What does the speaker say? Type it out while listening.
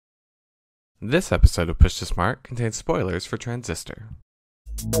This episode of Push to Smart contains spoilers for Transistor.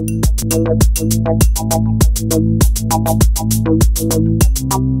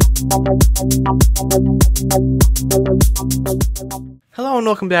 Hello and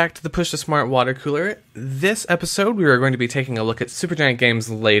welcome back to the Push to Smart water cooler. This episode we are going to be taking a look at Supergiant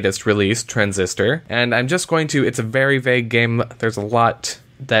Games' latest release, Transistor, and it's a very vague game. There's a lot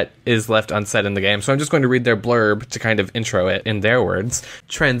that is left unsaid in the game, so I'm just going to read their blurb to kind of intro it in their words.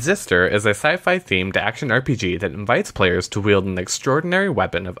 Transistor is a sci-fi themed action RPG that invites players to wield an extraordinary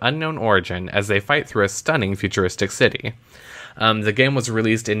weapon of unknown origin as they fight through a stunning futuristic city. The game was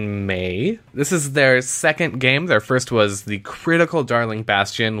released in May. This is their second game. Their first was the critical darling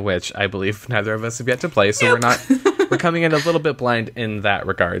Bastion, which I believe neither of us have yet to play, so we're coming in a little bit blind in that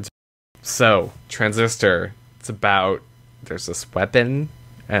regard. So, Transistor, there's this weapon,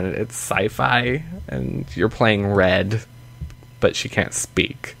 and it's sci-fi, and you're playing Red, but she can't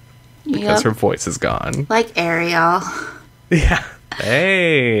speak because her voice is gone. Like Ariel. Yeah.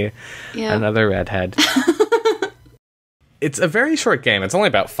 Hey! Yep. Another redhead. It's a very short game. It's only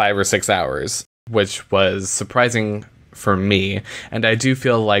about 5 or 6 hours, which was surprising for me, and I do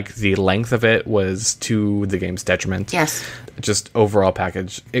feel like the length of it was to the game's detriment. Yes. Just overall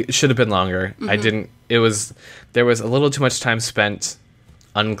package. It should have been longer. Mm-hmm. There was a little too much time spent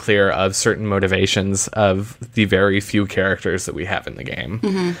unclear of certain motivations of the very few characters that we have in the game.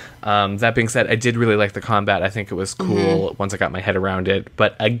 Mm-hmm. That being said, I did really like the combat. I think it was cool once I got my head around it.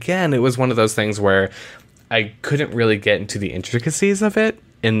 But again, it was one of those things where I couldn't really get into the intricacies of it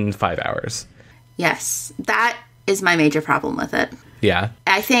in 5 hours. Yes, that is my major problem with it. Yeah.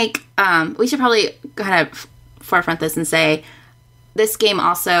 I think we should probably kind of forefront this and say this game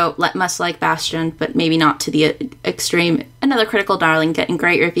also, much like Bastion, but maybe not to the extreme, another critical darling getting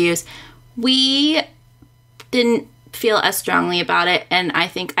great reviews. We didn't feel as strongly about it, and I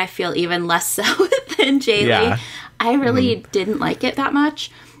think I feel even less so than Jaylee. Yeah. I really didn't like it that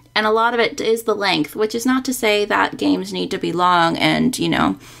much, and a lot of it is the length, which is not to say that games need to be long and,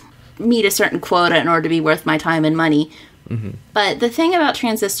 meet a certain quota in order to be worth my time and money. Mm-hmm. But the thing about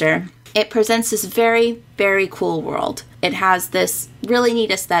Transistor, it presents this very, very cool world. It has this really neat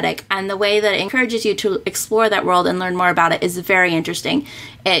aesthetic, and the way that it encourages you to explore that world and learn more about it is very interesting.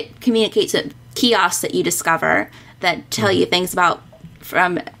 It communicates with kiosks that you discover that tell you things about,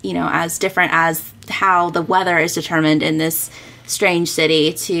 from, as different as how the weather is determined in this strange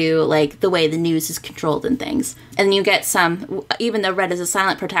city to, the way the news is controlled and things. And you get even though Red is a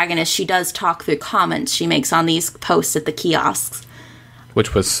silent protagonist, she does talk through comments she makes on these posts at the kiosks.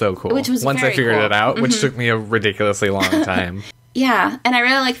 Which was so cool. Once I figured it out, which took me a ridiculously long time. Yeah, and I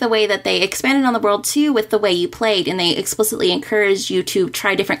really like the way that they expanded on the world, too, with the way you played, and they explicitly encouraged you to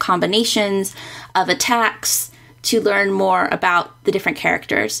try different combinations of attacks to learn more about the different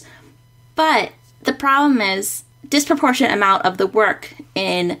characters. But the problem is, disproportionate amount of the work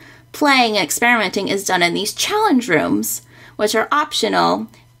in playing and experimenting is done in these challenge rooms, which are optional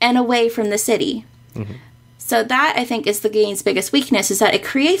and away from the city. Mm-hmm. So that, I think, is the game's biggest weakness, is that it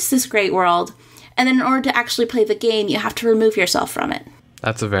creates this great world, and then in order to actually play the game, you have to remove yourself from it.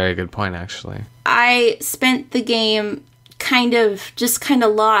 That's a very good point, actually. I spent the game kind of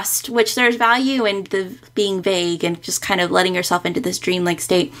lost, which there's value in the being vague and just kind of letting yourself into this dreamlike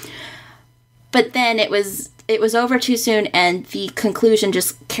state. But then it was over too soon, and the conclusion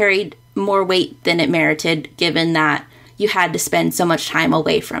just carried more weight than it merited, given that you had to spend so much time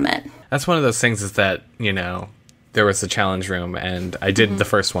away from it. That's one of those things is that, there was a challenge room, and I did the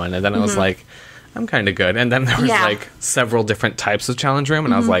first one, and then I was like, I'm kind of good. And then there was, several different types of challenge room,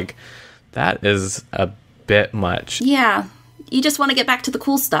 and I was like, that is a bit much. Yeah. You just want to get back to the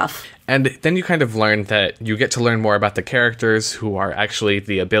cool stuff. And then you kind of learn that you get to learn more about the characters who are actually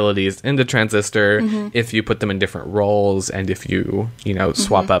the abilities in the Transistor if you put them in different roles and if you,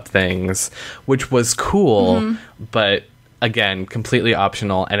 swap up things, which was cool, but again, completely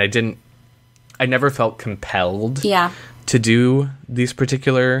optional. And I never felt compelled to do these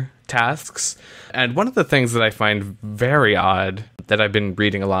particular tasks. And one of the things that I find very odd that I've been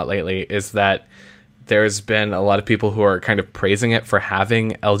reading a lot lately is that there's been a lot of people who are kind of praising it for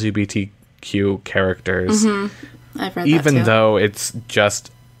having LGBTQ characters. I've read even that too. Though it's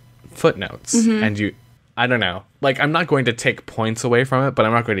just footnotes. And I don't know. I'm not going to take points away from it, but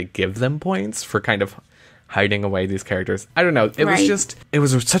I'm not going to give them points for kind of hiding away these characters. I don't know. It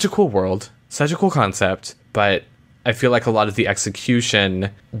was such a cool world, such a cool concept, but I feel like a lot of the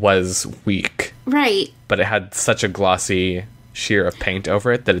execution was weak. Right. But it had such a glossy sheer of paint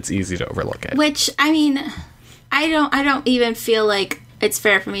over it that it's easy to overlook it. Which, I mean, I don't even feel like it's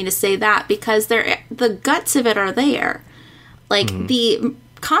fair for me to say that, because the guts of it are there. Like, the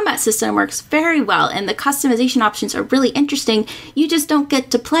combat system works very well, and the customization options are really interesting. You just don't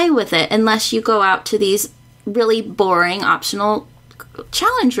get to play with it unless you go out to these really boring optional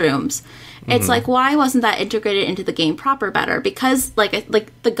challenge rooms. It's like, why wasn't that integrated into the game proper better? Because like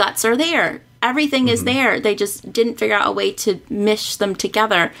the guts are there. Everything is there. They just didn't figure out a way to mesh them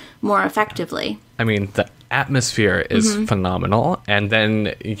together more effectively. I mean, the atmosphere is phenomenal. And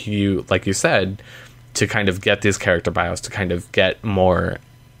then you, like you said, to kind of get these character bios, to kind of get more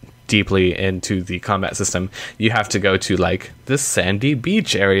deeply into the combat system, you have to go to like this sandy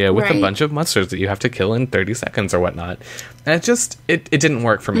beach area with a bunch of monsters that you have to kill in 30 seconds or whatnot. And it didn't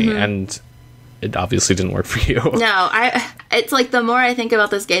work for me. And it obviously didn't work for you. No, it's like the more I think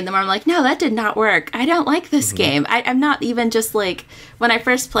about this game, the more I'm like, no, that did not work. I don't like this game. I'm not even just like, when I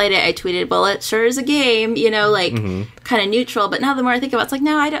first played it, I tweeted, well, it sure is a game, you know, like kind of neutral. But now the more I think about it, it's like,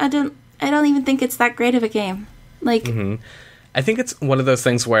 no, I don't even think it's that great of a game. Like, I think it's one of those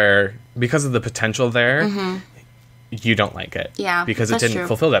things where because of the potential there, you don't like it. Yeah, because it didn't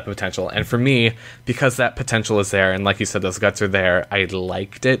fulfill that potential. And for me, because that potential is there, and like you said, those guts are there, I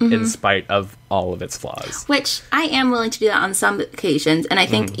liked it in spite of all of its flaws. Which I am willing to do that on some occasions, and I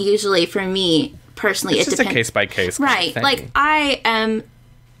think usually for me personally, it's it just depends. a case by case, right? Like I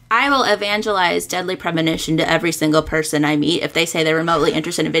will evangelize Deadly Premonition to every single person I meet if they say they're remotely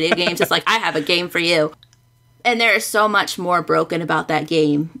interested in video games. It's like, I have a game for you. And there is so much more broken about that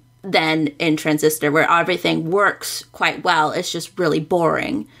game than in Transistor, where everything works quite well. It's just really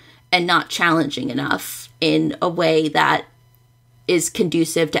boring and not challenging enough in a way that is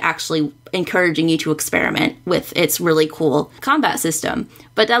conducive to actually encouraging you to experiment with its really cool combat system.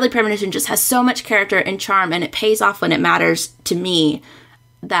 But Deadly Premonition just has so much character and charm, and it pays off when it matters to me,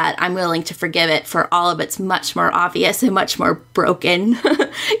 that I'm willing to forgive it for all of its much more obvious and much more broken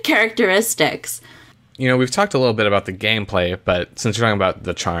characteristics. You know, we've talked a little bit about the gameplay, but since you're talking about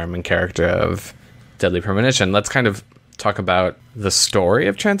the charm and character of Deadly Premonition, let's kind of talk about the story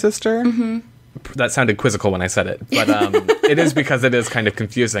of Transistor. That sounded quizzical when I said it, but it is because it is kind of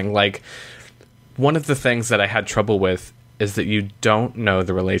confusing. Like, one of the things that I had trouble with is that you don't know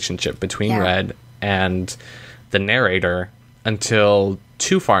the relationship between Red and the narrator until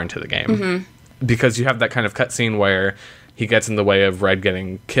too far into the game. Because you have that kind of cutscene where he gets in the way of Red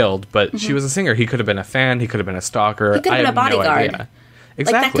getting killed, but she was a singer. He could have been a fan. He could have been a stalker. He could have been a bodyguard. No, exactly. Like,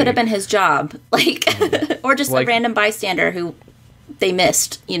 that could have been his job. Like, or just a random bystander who they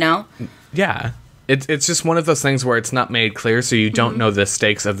missed, you know? Yeah. It's just one of those things where it's not made clear, so you don't know the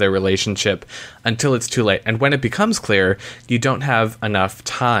stakes of their relationship until it's too late. And when it becomes clear, you don't have enough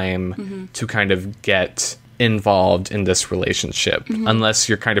time to kind of get involved in this relationship unless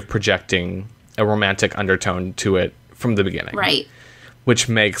you're kind of projecting a romantic undertone to it from the beginning. Right. Which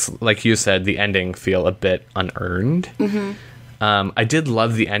makes, like you said, the ending feel a bit unearned. I did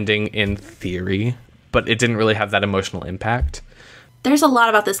love the ending in theory, but it didn't really have that emotional impact. There's a lot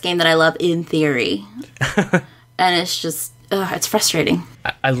about this game that I love in theory. And it's just, it's frustrating.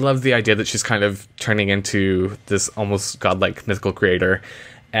 I love the idea that she's kind of turning into this almost godlike mythical creator.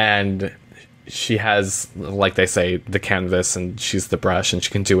 And she has, like they say, the canvas, and she's the brush, and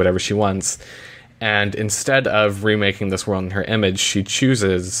she can do whatever she wants. And instead of remaking this world in her image, she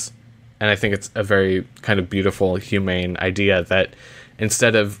chooses, and I think it's a very kind of beautiful, humane idea, that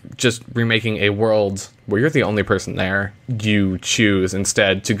instead of just remaking a world where you're the only person there, you choose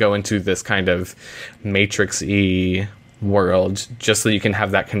instead to go into this kind of Matrix-y world just so you can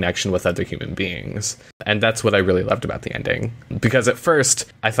have that connection with other human beings. And that's what I really loved about the ending. Because at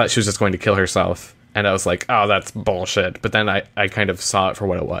first, I thought she was just going to kill herself. And I was like, oh, that's bullshit. But then I kind of saw it for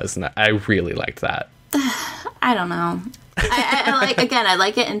what it was, and I really liked that. I don't know. I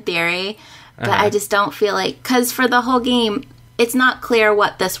like it in theory, but I just don't feel like... Because for the whole game, it's not clear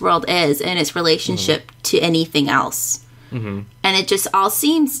what this world is and its relationship to anything else. And it just all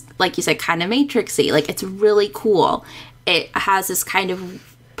seems, like you said, kind of Matrix-y. Like, it's really cool. It has this kind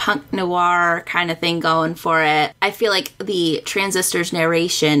of punk noir kind of thing going for it. I feel like the Transistor's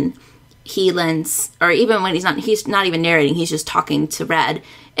narration... he lends, or even when he's not even narrating, he's just talking to Red,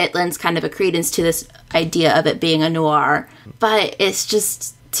 it lends kind of a credence to this idea of it being a noir. But it's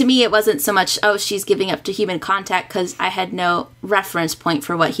just, to me, it wasn't so much, oh, she's giving up to human contact, because I had no reference point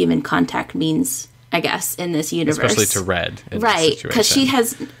for what human contact means, I guess, in this universe. Especially to Red. Right, because she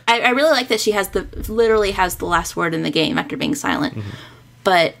has, I really like that she has literally has the last word in the game after being silent.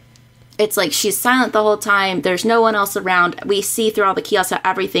 But it's like she's silent the whole time. There's no one else around. We see through all the kiosks that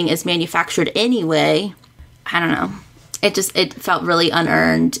everything is manufactured anyway. I don't know. It felt really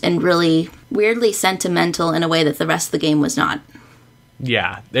unearned and really weirdly sentimental in a way that the rest of the game was not.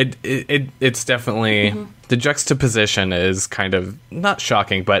 Yeah, it's definitely the juxtaposition is kind of not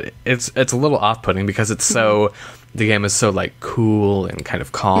shocking, but it's a little off-putting because it's so the game is so like cool and kind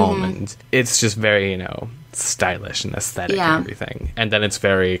of calm, and it's just very stylish and aesthetic and everything, and then it's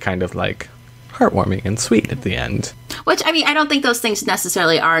very kind of like heartwarming and sweet at the end. Which, I mean, I don't think those things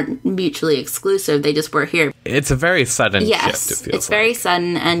necessarily are mutually exclusive. They just were here. It's a very sudden shift, it feels it's very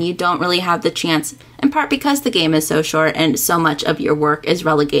sudden, and you don't really have the chance, in part because the game is so short and so much of your work is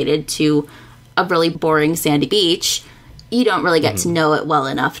relegated to a really boring sandy beach. You don't really get to know it well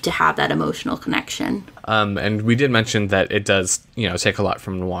enough to have that emotional connection. And we did mention that it does, take a lot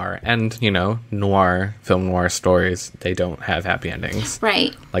from noir. And, film noir stories, they don't have happy endings.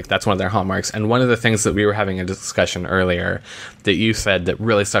 Right. Like, that's one of their hallmarks. And one of the things that we were having a discussion earlier that you said that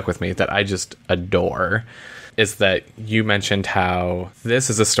really stuck with me, that I just adore, is that you mentioned how this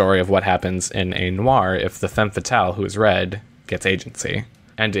is a story of what happens in a noir if the femme fatale, who is red, gets agency.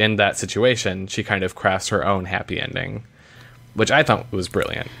 And in that situation, she kind of crafts her own happy ending, which I thought was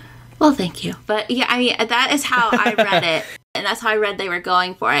brilliant. Well, thank you. But yeah, I mean, that is how I read it. And that's how I read they were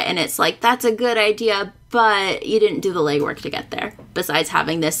going for it. And it's like, that's a good idea, but you didn't do the legwork to get there. Besides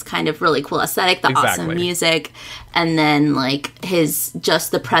having this kind of really cool aesthetic, the awesome music, and then like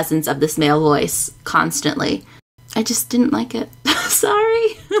just the presence of this male voice constantly. I just didn't like it.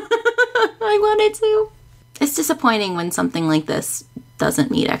 Sorry. I wanted to. It's disappointing when something like this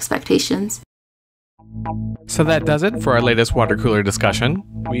doesn't meet expectations. So that does it for our latest water cooler discussion.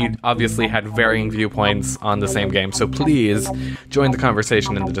 We obviously had varying viewpoints on the same game, so please join the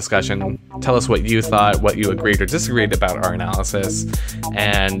conversation in the discussion. Tell us what you thought, what you agreed or disagreed about our analysis,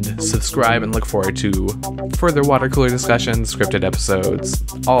 and subscribe and look forward to further water cooler discussions, scripted episodes,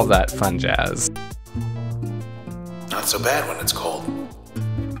 all that fun jazz. Not so bad when it's cold.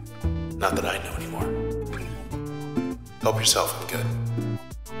 Not that I know anymore. Help yourself, I'm good.